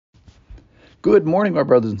Good morning, my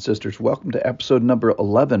brothers and sisters. Welcome to episode number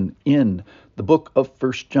 11 in the book of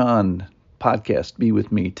 1 John podcast, Be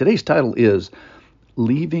With Me. Today's title is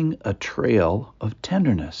Leaving a Trail of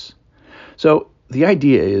Tenderness. So the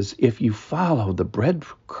idea is if you follow the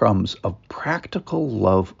breadcrumbs of practical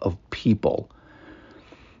love of people,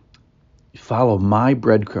 follow my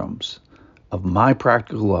breadcrumbs of my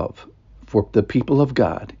practical love for the people of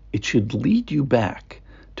God, it should lead you back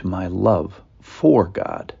to my love for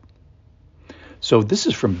God. So this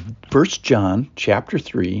is from 1 John chapter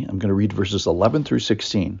 3. I'm going to read verses 11 through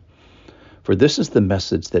 16. For this is the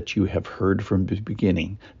message that you have heard from the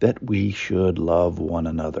beginning, that we should love one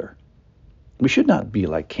another. We should not be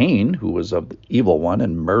like Cain, who was of the evil one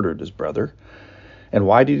and murdered his brother. And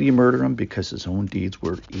why did he murder him? Because his own deeds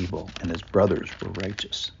were evil and his brothers were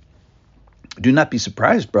righteous. Do not be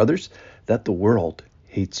surprised, brothers, that the world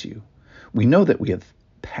hates you. We know that we have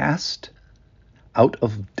passed out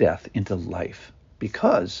of death into life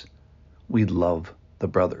because we love the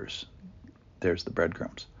brothers. There's the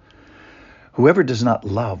breadcrumbs. Whoever does not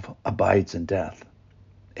love abides in death.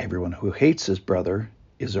 Everyone who hates his brother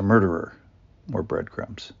is a murderer. More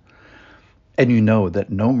breadcrumbs. And you know that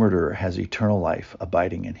no murderer has eternal life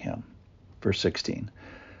abiding in him. Verse 16.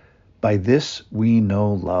 By this we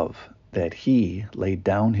know love, that he laid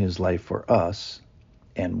down his life for us,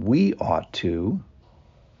 and we ought to,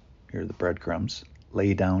 here are the breadcrumbs,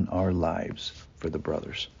 lay down our lives for the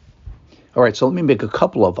brothers. All right, so let me make a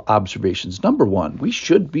couple of observations. Number one, we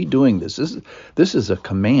should be doing this. This is a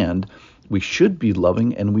command. We should be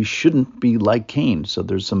loving, and we shouldn't be like Cain. So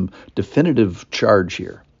there's some definitive charge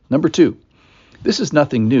here. Number two, this is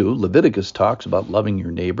nothing new. Leviticus talks about loving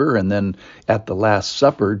your neighbor, and then at the Last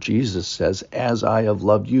Supper, Jesus says, as I have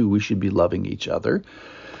loved you, we should be loving each other.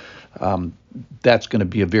 That's going to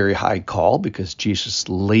be a very high call because Jesus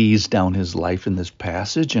lays down his life in this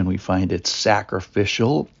passage, and we find it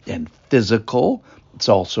sacrificial and physical. It's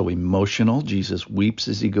also emotional. Jesus weeps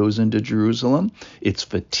as he goes into Jerusalem. It's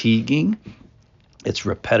fatiguing. It's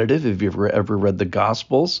repetitive. Have you ever read the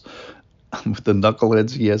Gospels with the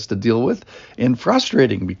knuckleheads he has to deal with? And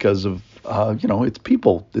frustrating because of, it's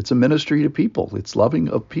people. It's a ministry to people. It's loving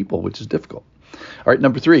of people, which is difficult. All right,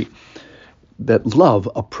 number three. That love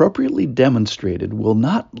appropriately demonstrated will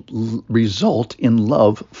not result in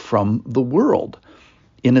love from the world.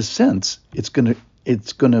 In a sense, love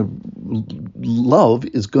is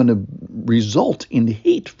going to result in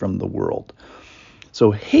hate from the world.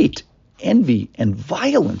 So hate, envy, and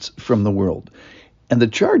violence from the world. And the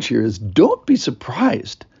charge here is don't be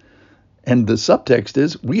surprised. And the subtext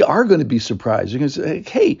is we are going to be surprised. You're going to say,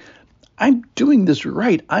 hey, I'm doing this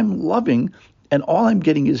right. I'm loving, and all I'm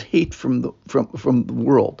getting is hate from the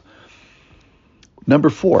world. Number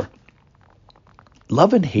four,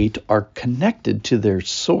 love and hate are connected to their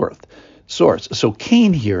source. So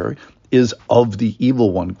Cain here is of the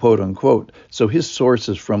evil one, quote unquote. So his source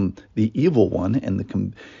is from the evil one, and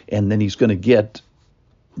then he's going to get,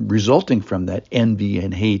 resulting from that, envy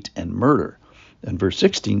and hate and murder. And verse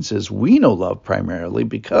 16 says, we know love primarily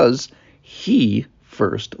because he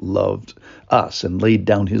first loved us and laid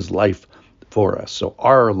down his life for us. So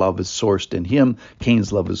our love is sourced in him.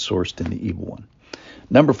 Cain's love is sourced in the evil one.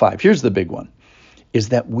 Number five, here's the big one, is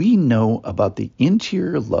that we know about the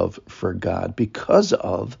interior love for God because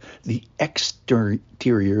of the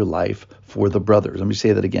exterior life for the brothers. Let me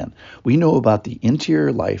say that again. We know about the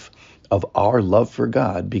interior life of our love for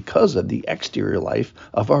God because of the exterior life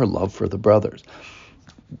of our love for the brothers.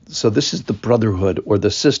 So this is the brotherhood or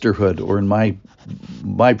the sisterhood, or in my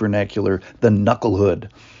vernacular, the knucklehood.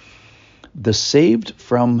 The saved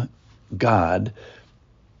from God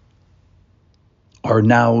are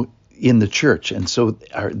now in the church, and so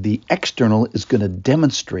the external is going to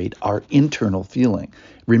demonstrate our internal feeling.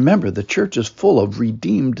 Remember, the church is full of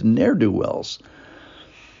redeemed ne'er-do-wells,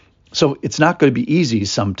 so it's not going to be easy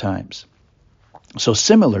sometimes. So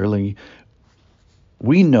similarly,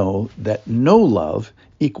 we know that no love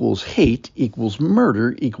equals hate equals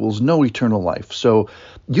murder equals no eternal life. So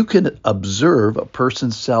you can observe a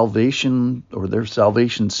person's salvation or their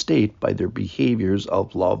salvation state by their behaviors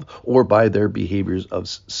of love or by their behaviors of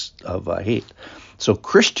hate. So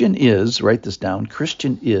Christian is, write this down,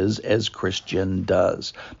 Christian is as Christian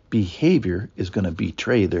does. Behavior is going to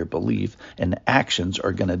betray their belief, and actions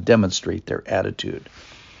are going to demonstrate their attitude.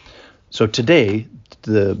 So today,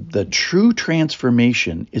 the true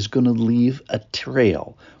transformation is going to leave a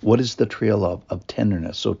trail. What is the trail of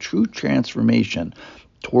tenderness? So true transformation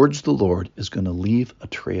towards the Lord is going to leave a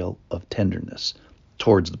trail of tenderness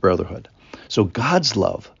towards the brotherhood. So God's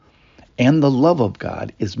love and the love of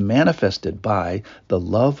God is manifested by the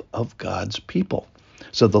love of God's people.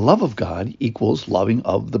 So the love of God equals loving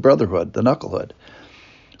of the brotherhood, the knucklehood.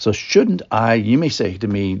 So shouldn't I, you may say to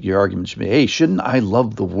me, your argument should be, hey, shouldn't I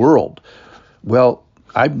love the world? Well,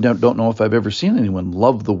 I don't know if I've ever seen anyone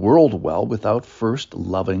love the world well without first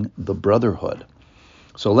loving the brotherhood.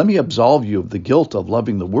 So let me absolve you of the guilt of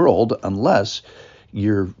loving the world unless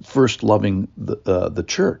you're first loving the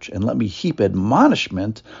church. And let me heap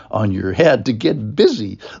admonishment on your head to get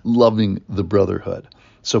busy loving the brotherhood.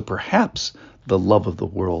 So perhaps the love of the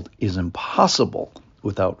world is impossible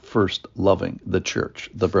without first loving the church,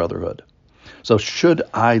 the brotherhood. So should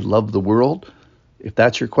I love the world? If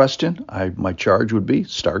that's your question, my charge would be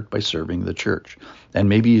start by serving the church. And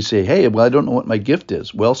maybe you say, hey, well, I don't know what my gift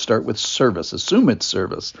is. Well, start with service. Assume it's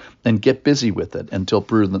service and get busy with it until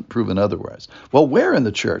proven otherwise. Well, where in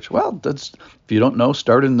the church? Well, if you don't know,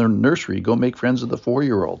 start in the nursery. Go make friends with the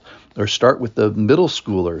 4-year-old. Or start with the middle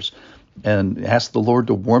schoolers and ask the Lord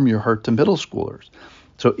to warm your heart to middle schoolers.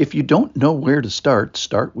 So if you don't know where to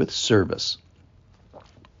start with service.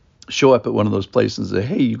 Show up at one of those places and say,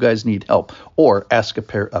 hey, you guys need help. Or ask a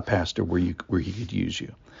pastor where he could use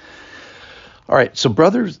you. All right, so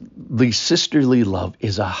brotherly, sisterly love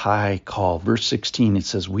is a high call. Verse 16, it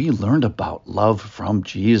says, we learned about love from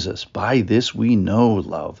Jesus. By this we know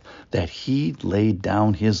love, that he laid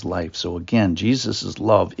down his life. So again, Jesus'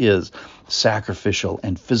 love is sacrificial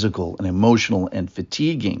and physical and emotional and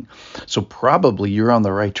fatiguing. So probably you're on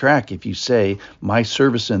the right track if you say, my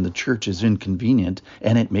service in the church is inconvenient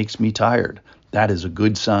and it makes me tired. That is a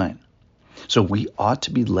good sign. So we ought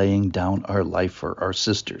to be laying down our life for our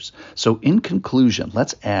sisters. So in conclusion,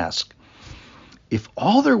 let's ask, if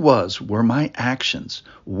all there were my actions,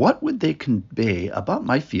 what would they convey about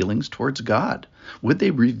my feelings towards God? Would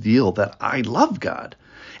they reveal that I love God?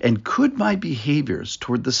 And could my behaviors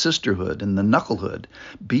toward the sisterhood and the knucklehood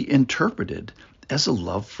be interpreted as a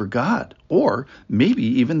love for God? Or maybe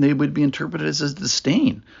even they would be interpreted as a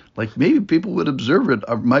distain. Like maybe people would observe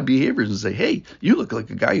my behaviors and say, hey, you look like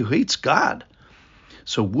a guy who hates God.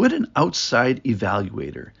 So would an outside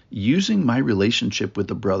evaluator using my relationship with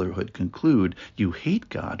the brotherhood conclude you hate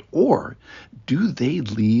God, or do they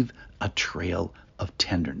leave a trail of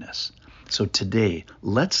tenderness? So today,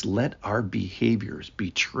 let's let our behaviors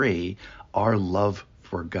betray our love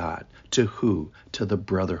for God. To who? To the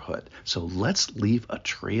brotherhood. So let's leave a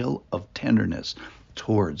trail of tenderness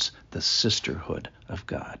towards the sisterhood of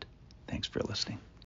God. Thanks for listening.